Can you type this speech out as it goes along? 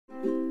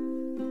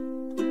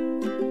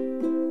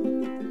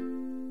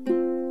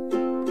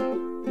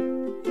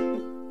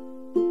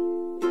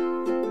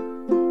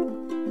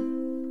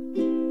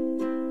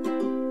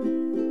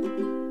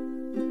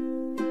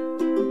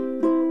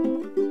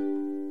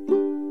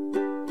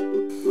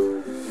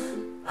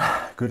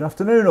Good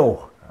afternoon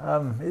all.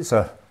 It's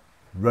a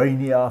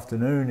rainy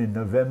afternoon in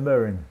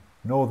November in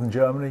northern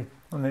Germany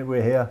and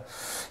we're here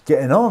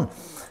getting on.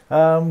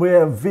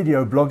 We're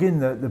video blogging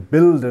the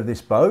build of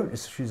this boat.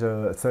 She's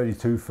a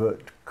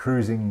 32-foot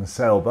cruising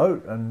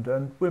sailboat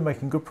and we're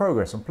making good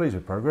progress. I'm pleased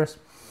with progress.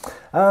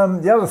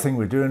 The other thing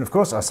we're doing, of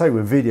course, I say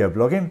we're video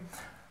blogging.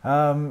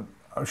 I'm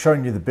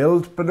showing you the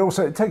build, but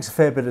also it takes a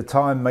fair bit of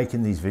time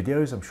making these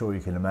videos, I'm sure you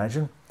can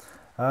imagine.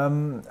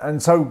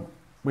 And so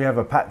we have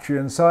a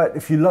Patreon site.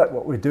 If you like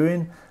what we're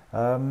doing,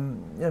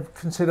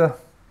 consider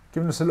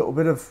giving us a little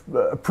bit of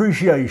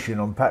appreciation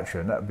on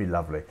Patreon. That would be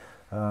lovely.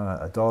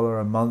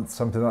 $1 a month,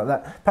 something like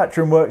that.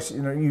 Patreon works,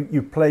 you know,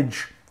 you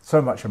pledge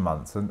so much a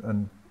month,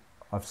 and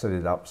I've set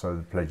it up so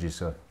the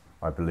pledges are,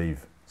 I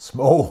believe,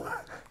 small,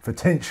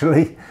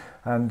 potentially.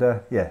 And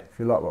yeah, if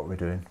you like what we're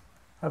doing,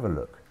 have a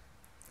look.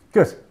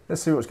 Good,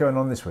 let's see what's going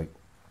on this week.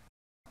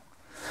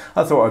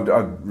 I thought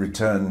I'd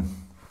return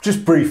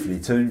just briefly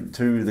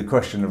to the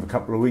question of a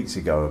couple of weeks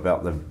ago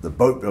about the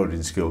boat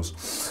building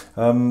skills,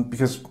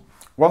 because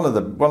one of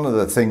the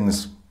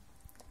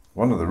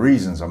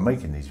reasons I'm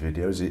making these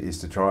videos is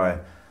to try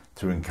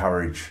to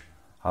encourage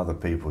other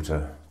people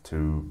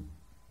to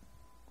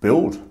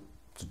build,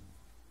 to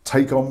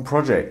take on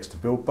projects, to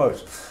build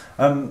boats,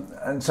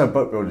 and so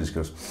boat building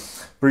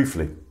skills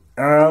briefly.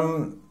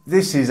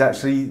 This is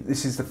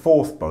the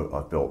fourth boat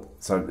I've built,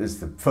 so it's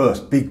the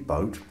first big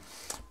boat.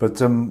 But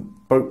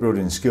boat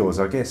building skills,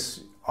 I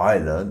guess I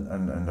learned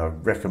and I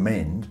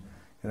recommend,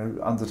 you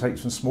know, undertake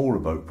some smaller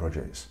boat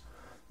projects.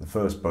 The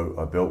first boat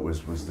I built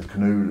was the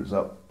canoe that's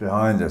up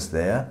behind us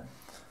there,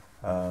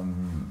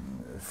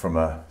 from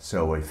a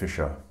Selway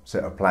Fisher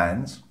set of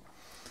plans.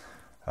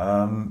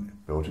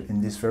 Built it in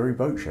this very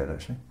boat shed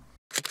actually.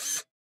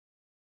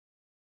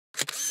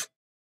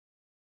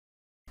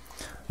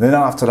 Then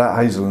after that,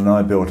 Hazel and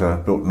I built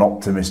an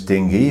Optimist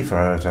dinghy for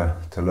her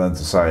to learn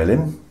to sail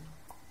in.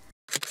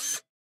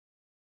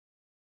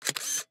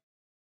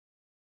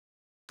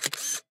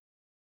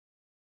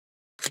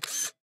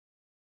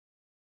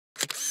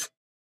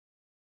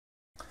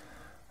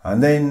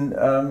 And then,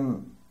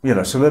 you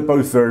know, so they're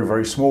both very,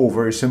 very small,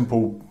 very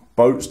simple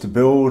boats to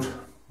build.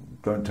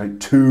 Don't take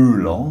too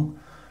long,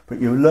 but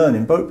you're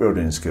learning boat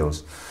building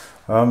skills.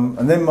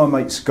 And then my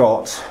mate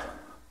Scott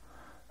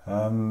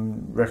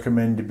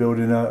recommended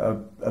building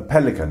a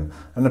Pelican.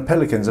 And the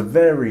Pelicans are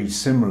very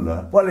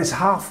similar. Well, it's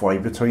halfway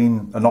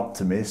between an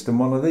Optimist and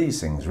one of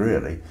these things,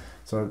 really.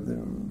 So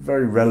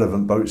very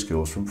relevant boat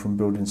skills from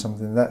building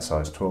something that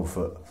size,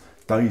 12-foot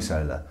day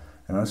sailor.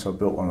 You know, so I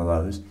built one of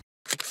those.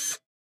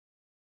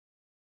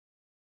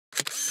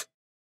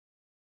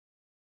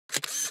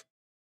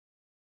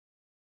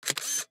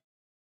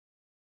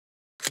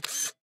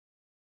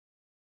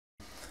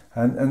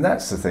 And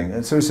that's the thing.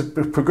 And so it's a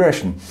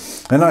progression.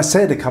 And I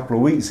said a couple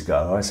of weeks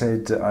ago, I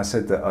said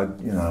that I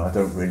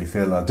don't really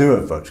feel I do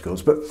have boat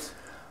skills, but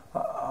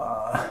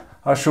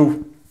I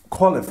shall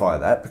qualify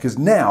that, because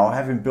now,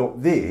 having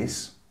built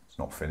this, it's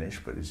not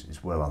finished, but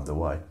it's well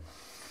underway.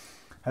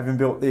 Having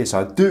built this,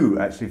 I do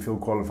actually feel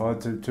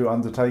qualified to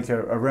undertake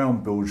a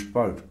round bilged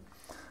boat.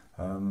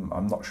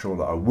 I'm not sure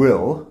that I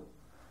will.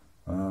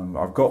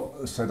 I've got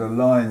a set of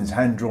lines,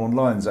 hand-drawn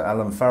lines that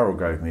Alan Farrell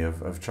gave me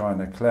of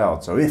China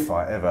Cloud. So if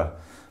I ever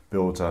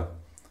built a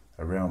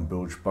round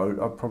bilged boat,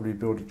 I'd probably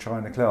build a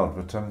China Cloud,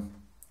 but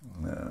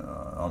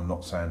I'm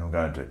not saying I'm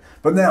going to.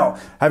 But now,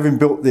 having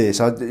built this,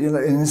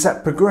 and it's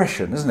that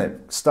progression, isn't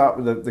it? Start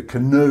with the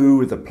canoe,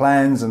 with the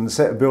plans and the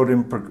set of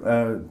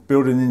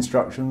building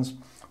instructions.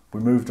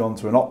 We moved on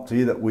to an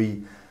Opti that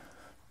we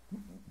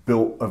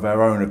built of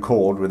our own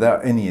accord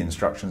without any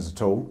instructions at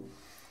all.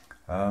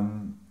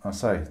 I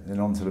say,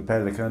 then on to the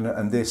Pelican,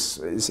 and this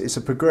it's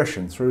a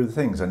progression through the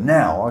things. And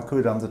now I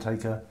could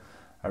undertake a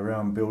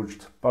round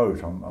bilged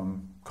boat.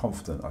 I'm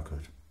confident I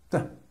could.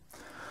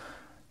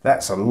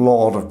 That's a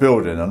lot of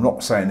building. I'm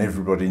not saying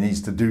everybody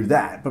needs to do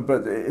that,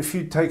 but if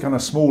you take on a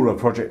smaller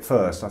project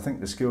first, I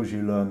think the skills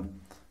you learn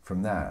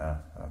from that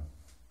are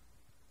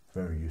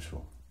very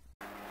useful.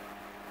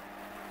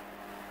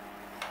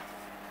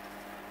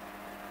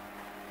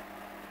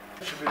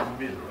 Should be in the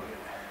middle of it.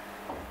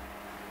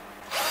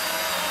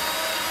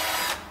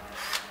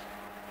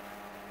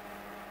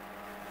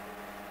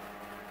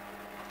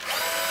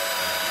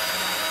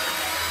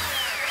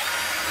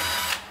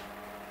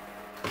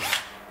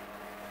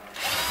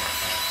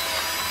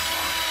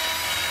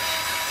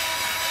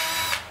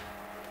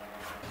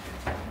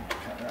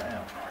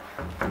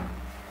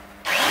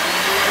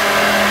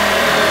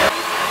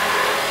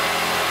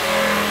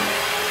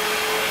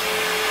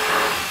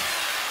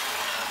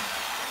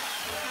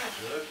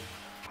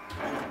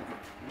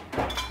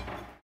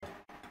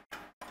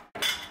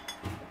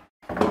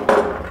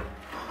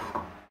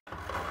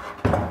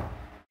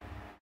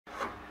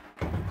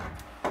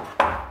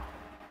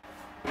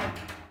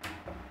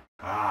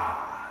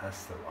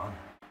 That's the one.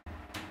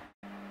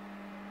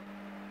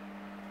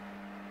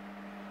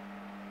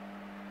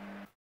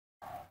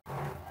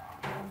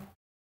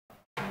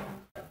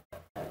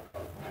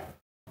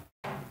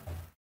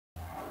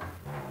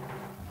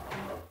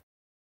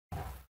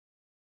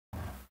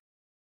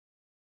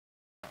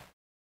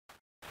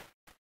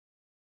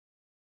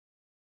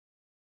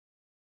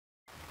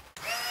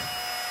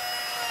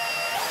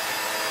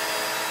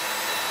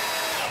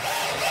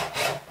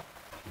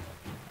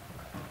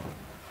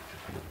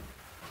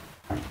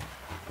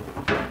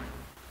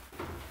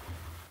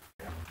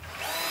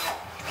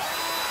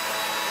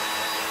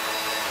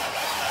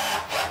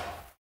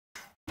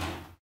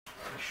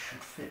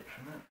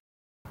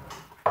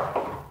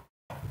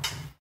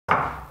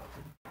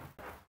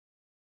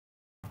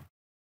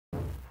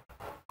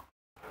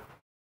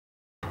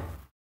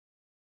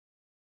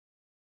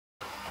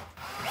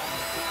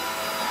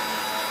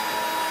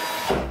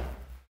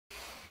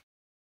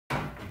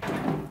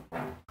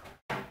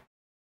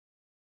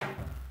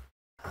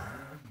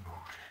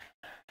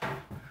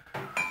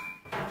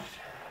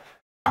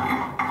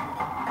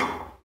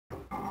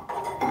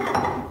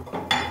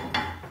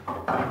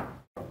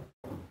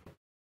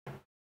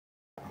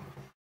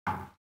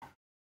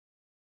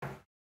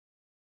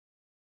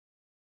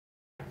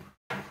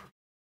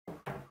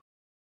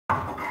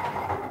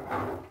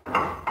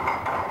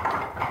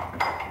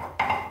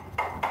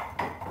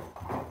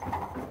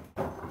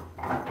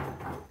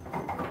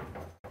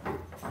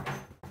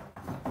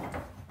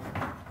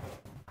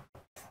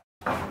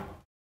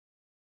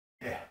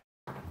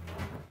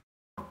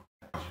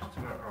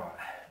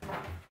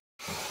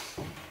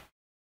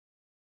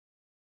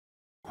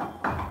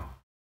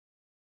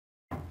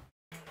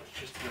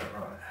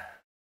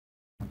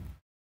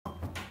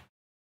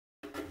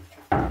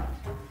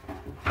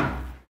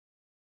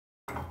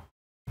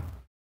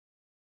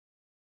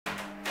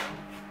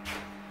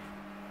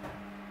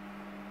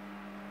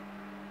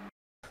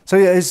 So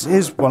yeah,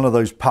 here's one of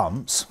those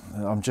pumps.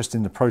 I'm just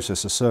in the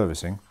process of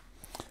servicing.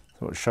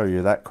 Thought I'd show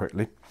you that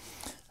quickly.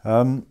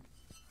 So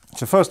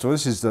first of all,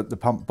 this is the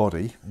pump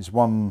body. Is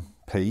one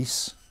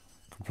piece,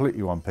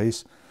 completely one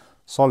piece,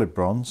 solid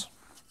bronze.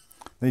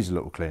 These are a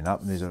little clean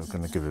up, and these are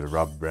going to give it a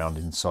rub round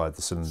inside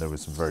the cylinder with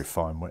some very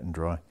fine wet and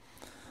dry.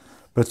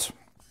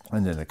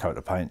 And then a coat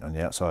of paint on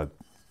the outside.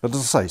 But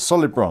as I say,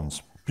 solid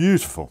bronze,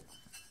 beautiful,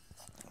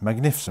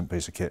 magnificent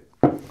piece of kit.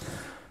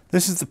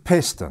 This is the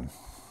piston.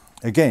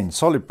 Again,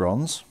 solid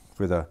bronze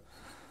with a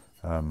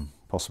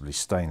possibly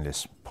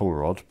stainless pull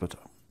rod, but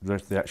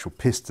the actual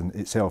piston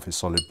itself is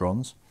solid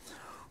bronze.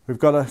 We've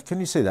got a, can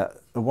you see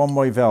that? A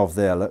one-way valve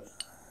there, look.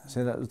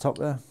 See that at the top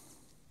there?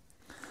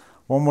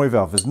 One-way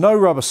valve. There's no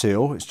rubber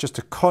seal, it's just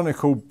a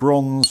conical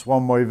bronze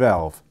one-way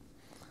valve.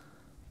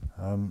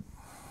 I'm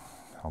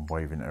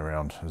waving it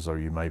around as though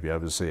you may be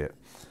able to see it.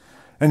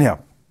 Anyhow,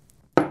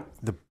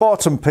 the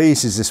bottom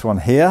piece is this one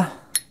here.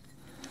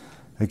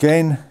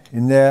 Again,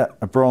 in there,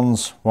 a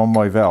bronze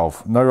one-way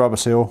valve. No rubber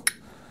seal,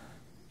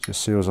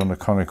 just seals on the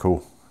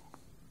conical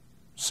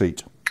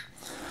seat.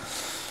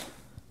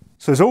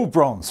 So it's all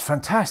bronze,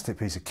 fantastic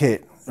piece of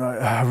kit.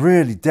 I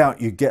really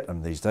doubt you get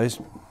them these days.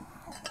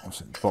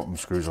 The bottom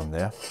screws on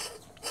there.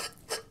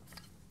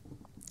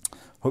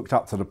 Hooked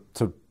up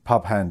to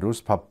pump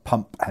handles.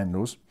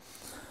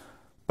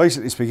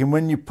 Basically speaking,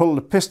 when you pull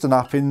the piston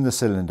up in the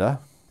cylinder,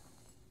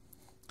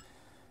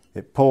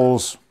 it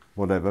pulls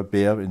whatever,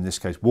 beer, in this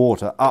case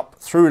water, up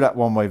through that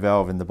one-way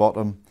valve in the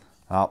bottom,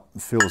 up,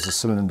 fills the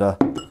cylinder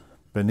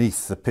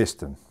beneath the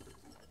piston.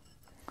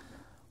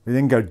 We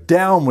then go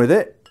down with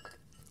it,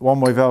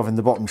 one-way valve in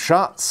the bottom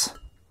shuts,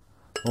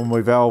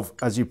 one-way valve,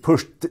 as you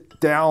push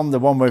down, the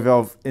one-way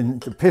valve in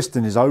the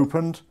piston is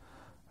opened,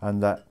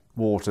 and that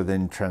water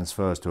then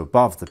transfers to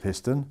above the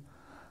piston.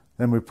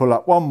 Then we pull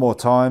up one more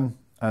time,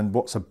 and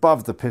what's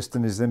above the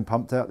piston is then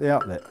pumped out the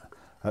outlet,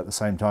 at the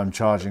same time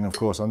charging, of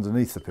course,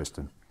 underneath the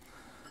piston.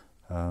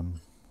 A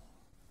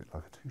bit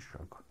like a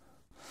two-stroke.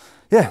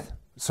 Yeah,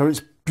 so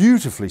it's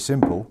beautifully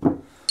simple.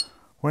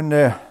 When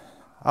they're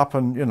up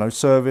and, you know,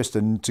 serviced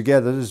and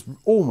together, there's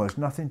almost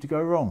nothing to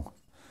go wrong.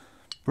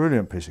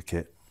 Brilliant piece of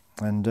kit.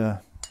 And I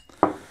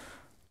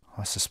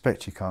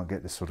suspect you can't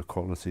get this sort of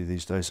quality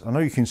these days. I know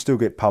you can still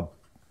get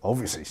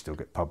obviously still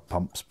get pub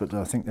pumps, but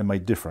I think they're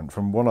made different.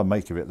 From what I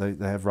make of it,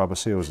 they have rubber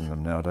seals in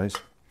them nowadays.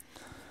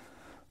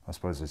 I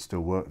suppose they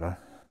still work though.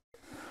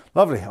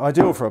 Lovely,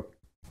 ideal for a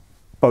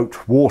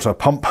boat water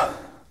pump.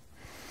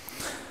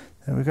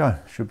 There we go.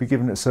 Should be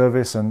giving it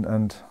service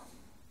and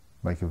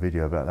make a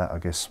video about that, I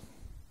guess,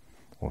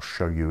 or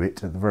show you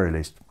it at the very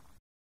least.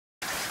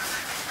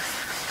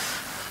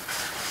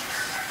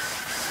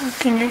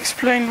 Can you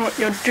explain what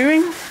you're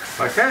doing?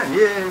 I can,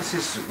 yeah. This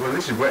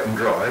is wet and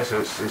dry,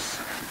 so it's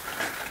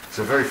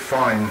a very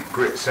fine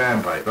grit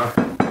sandpaper.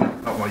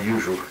 Not my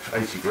usual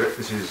 80 grit.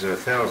 This is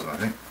 1000, I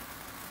think.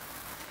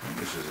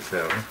 This is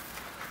 1000.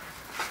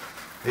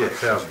 Yeah,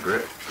 1000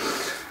 grit.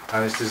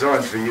 And it's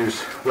designed to be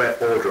used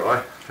wet or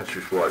dry. That's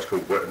just why it's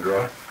called wet and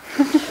dry.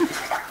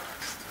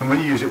 And when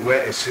you use it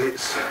wet, it's a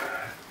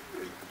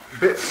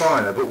bit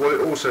finer, but what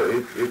it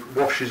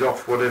washes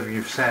off whatever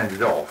you've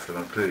sanded off.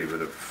 And clearly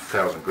with a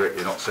 1000 grit,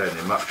 you're not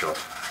sanding much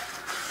off.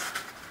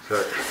 So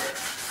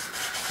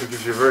it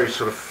gives you a very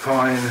sort of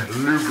fine,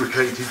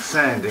 lubricated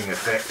sanding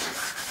effect.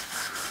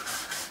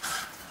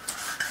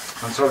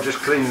 And so I'm just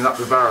cleaning up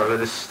the barrel of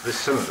this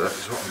cylinder.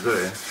 That's what I'm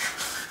doing.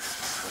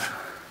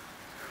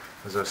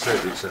 As I said,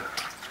 it's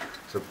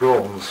a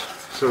bronze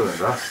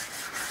cylinder,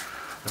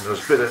 and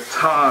there's a bit of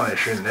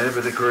tarnish in there, a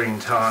bit of green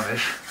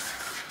tarnish.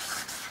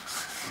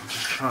 I'm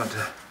just trying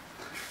to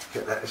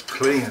get that as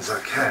clean as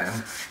I can,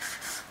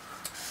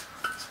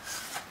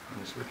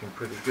 and it's looking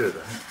pretty good,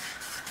 I think.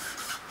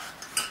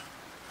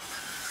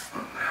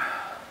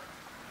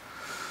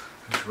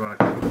 Just run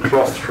a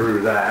cloth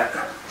through that.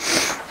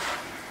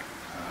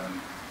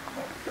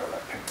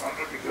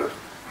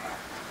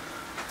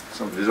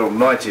 Somebody's all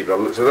 90 by the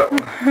looks of that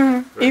one.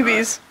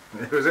 EVs.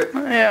 Nice. Was it?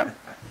 Yeah.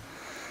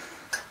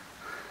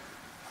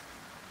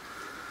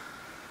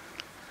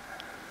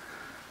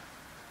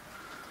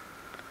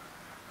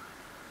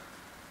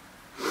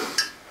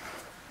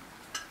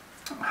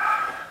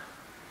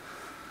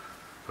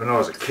 When I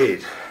was a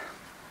kid,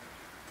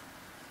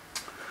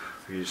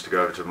 we used to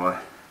go over to my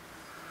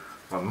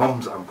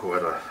mum's uncle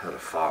had a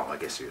farm. I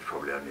guess he was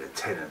probably only a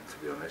tenant, to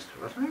be honest.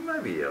 I think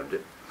maybe he owned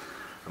it.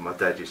 And my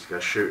dad used to go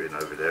shooting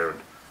over there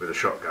and with a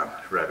shotgun,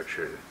 rabbit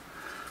shooting.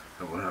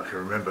 Well, I can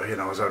remember, you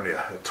know, I was only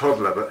a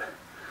toddler, but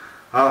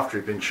after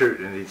he'd been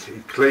shooting,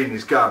 he'd clean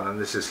his gun, and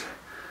this is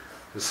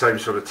the same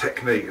sort of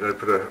technique. You know,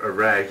 put a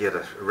rag, he had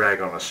a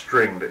rag on a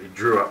string that he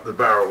drew up the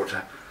barrel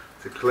to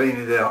clean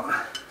it out,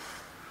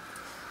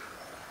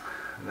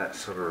 and that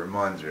sort of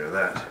reminds me of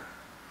that.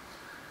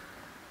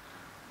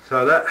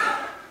 So that,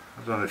 I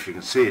don't know if you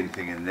can see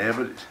anything in there,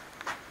 but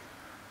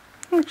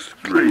it's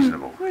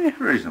reasonable,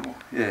 reasonable,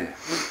 yeah.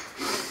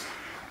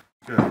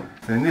 Good.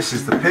 Then this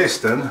is the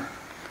piston.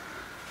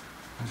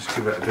 I'll just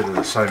give it a bit of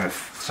the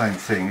same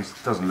thing. It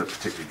doesn't look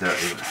particularly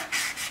dirty.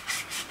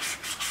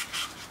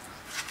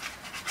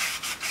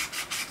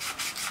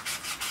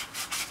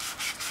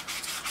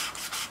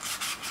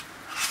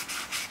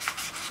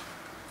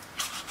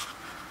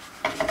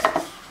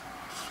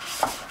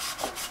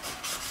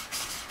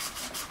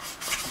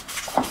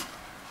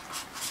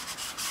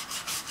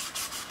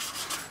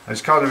 But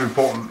it's kind of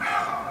important,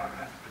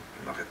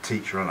 like a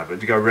teacher on it, but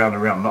to go round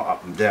and round, not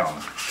up and down,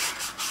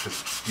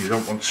 because you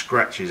don't want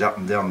scratches up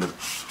and down the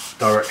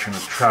direction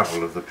of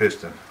travel of the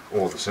piston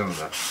or the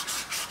cylinder.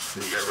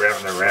 So you go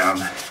round and round.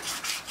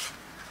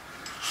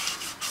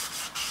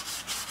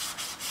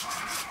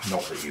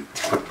 Not that you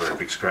put very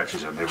big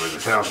scratches on there with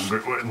 1,000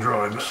 grit wet and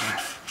dry, but let's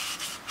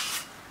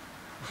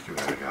give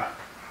it a go.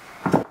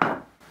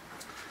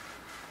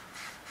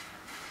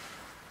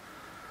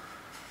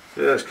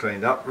 So that's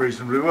cleaned up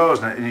reasonably well,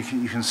 isn't it? And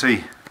you can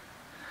see,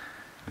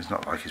 it's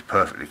not like it's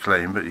perfectly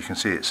clean, but you can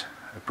see it's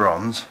a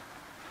bronze.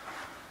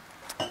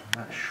 And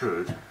that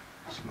should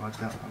slide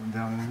that up and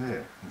down in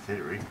there, in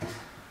theory.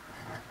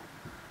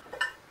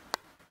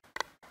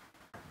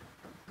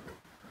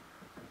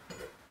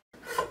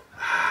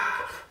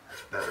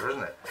 That's better,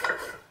 isn't it?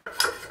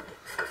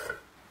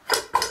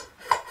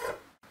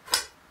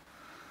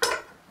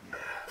 Yeah, I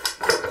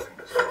think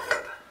that's a lot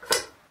better.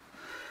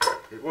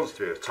 It wants to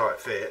be a tight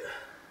fit,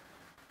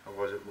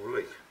 otherwise it will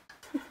leak.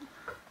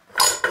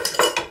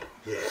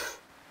 Yeah,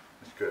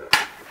 that's good.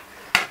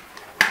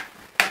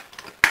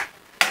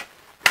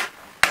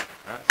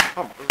 That's a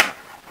pump, isn't it?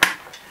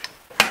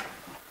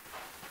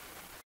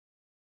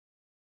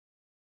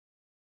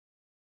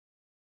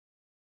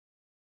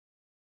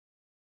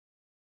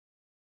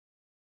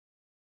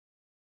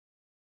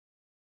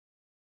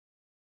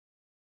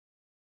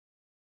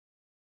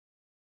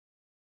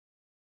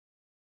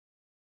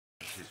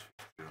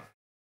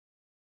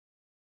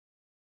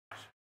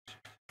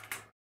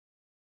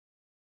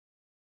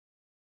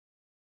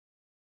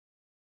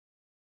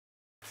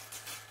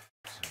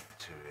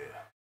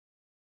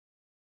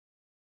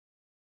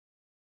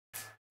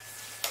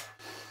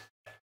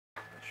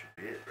 That should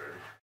be it,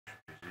 really.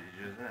 Should be as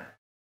easy as that.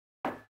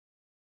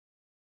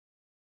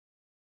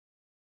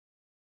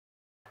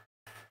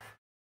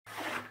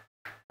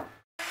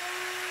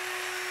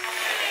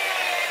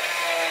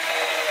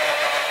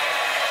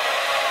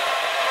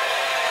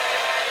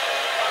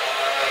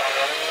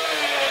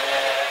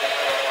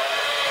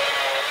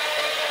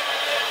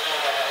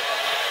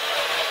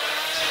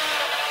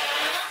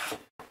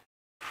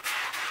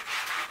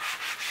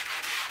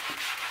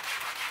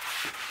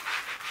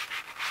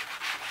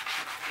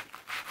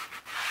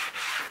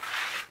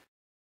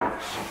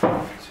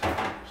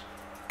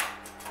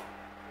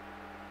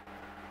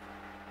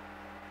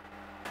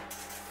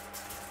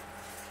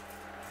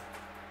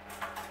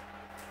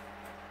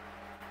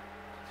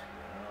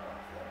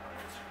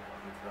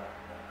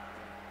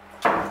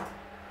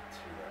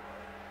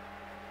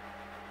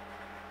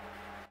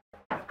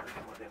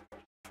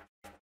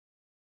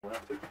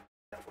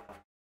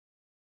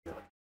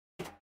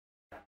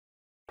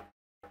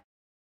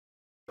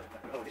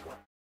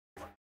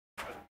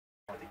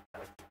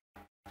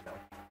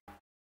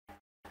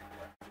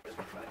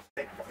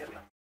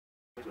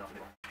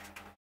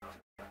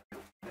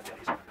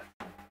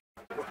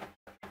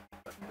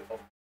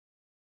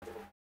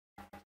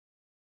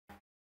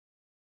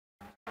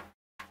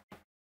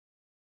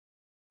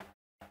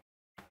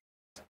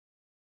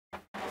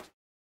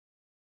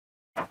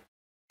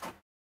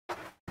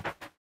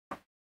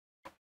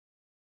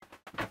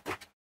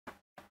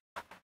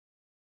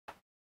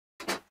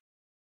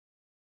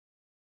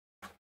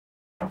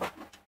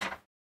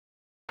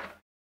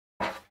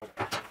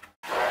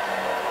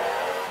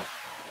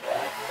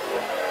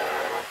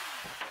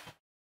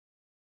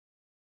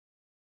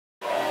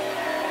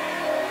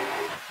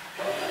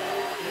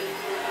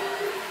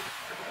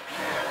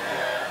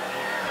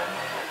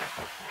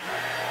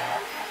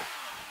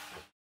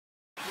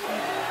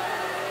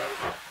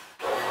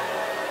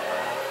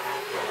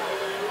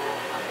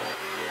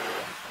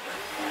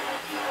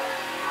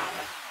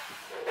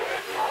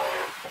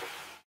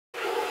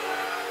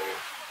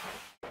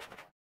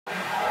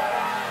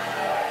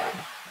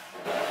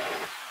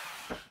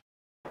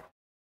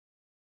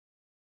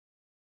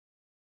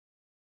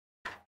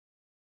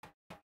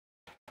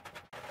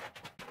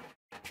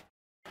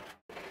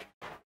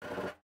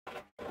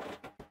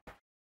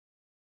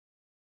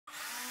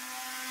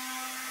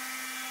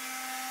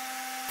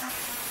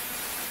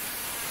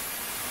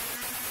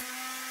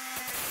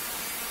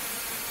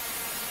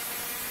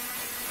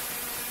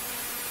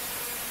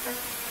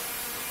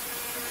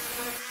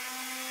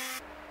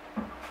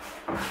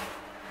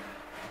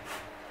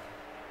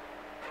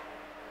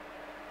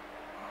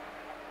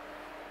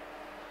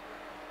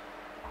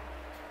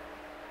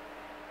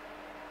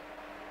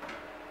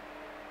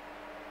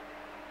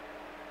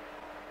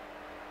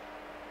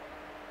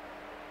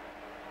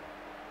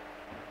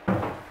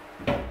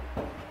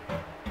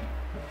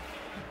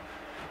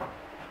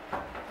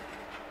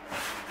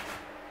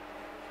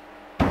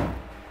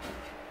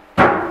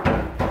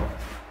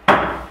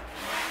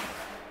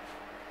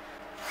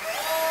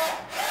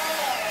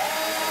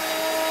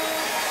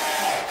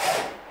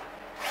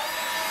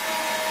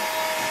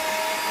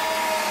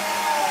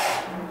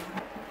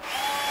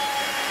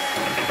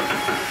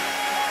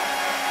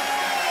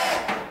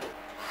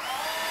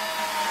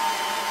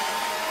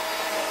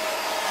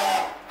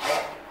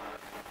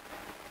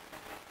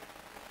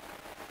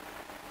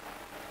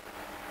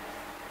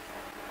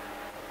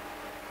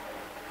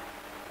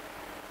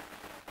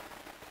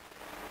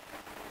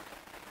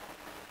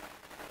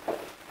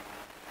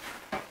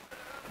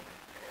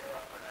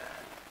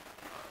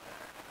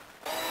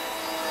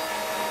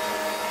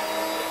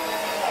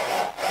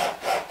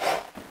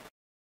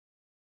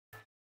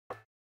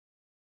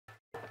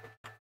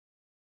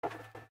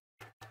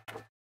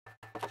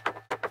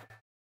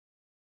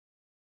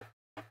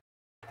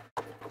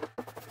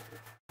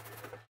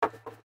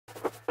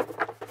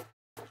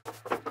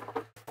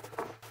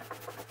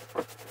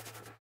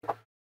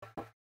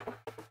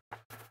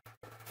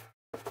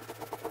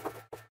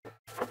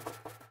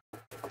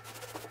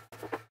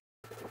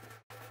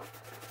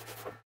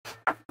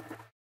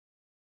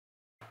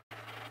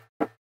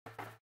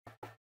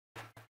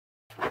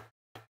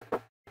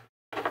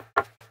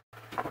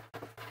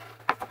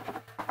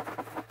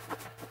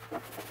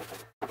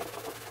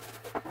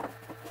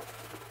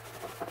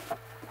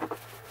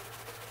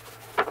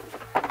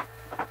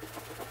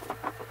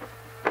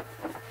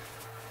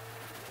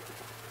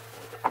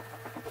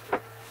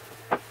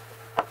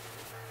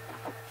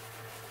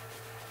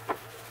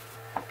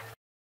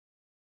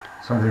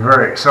 Something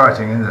very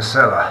exciting in the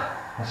cellar.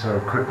 Let's have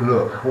a quick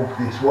look. Walk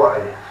this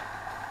way.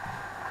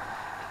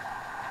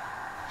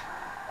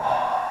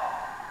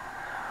 Oh,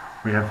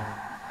 we have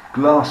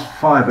glass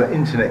fibre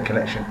internet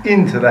connection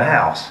into the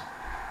house.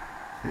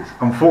 It's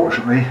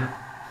unfortunately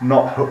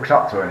not hooked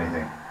up to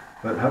anything,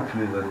 but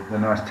hopefully the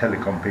nice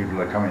telecom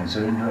people are coming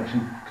soon to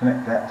actually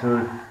connect that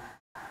to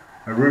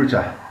a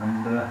router,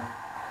 and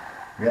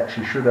we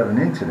actually should have an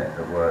internet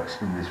that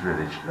works in this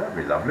village. That'd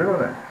be lovely,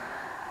 wouldn't it?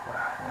 Well,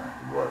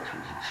 it works,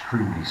 but it's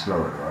extremely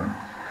slow at the moment.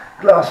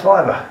 Glass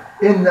fibre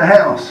in the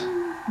house.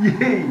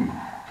 Yay!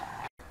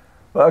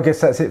 Well, I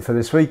guess that's it for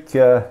this week.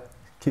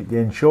 Keep the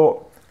end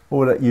short.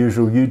 All that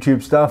usual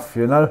YouTube stuff,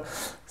 you know,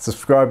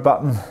 subscribe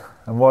button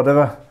and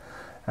whatever.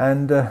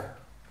 And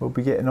we'll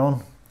be getting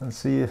on, and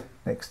see you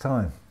next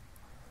time.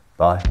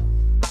 Bye.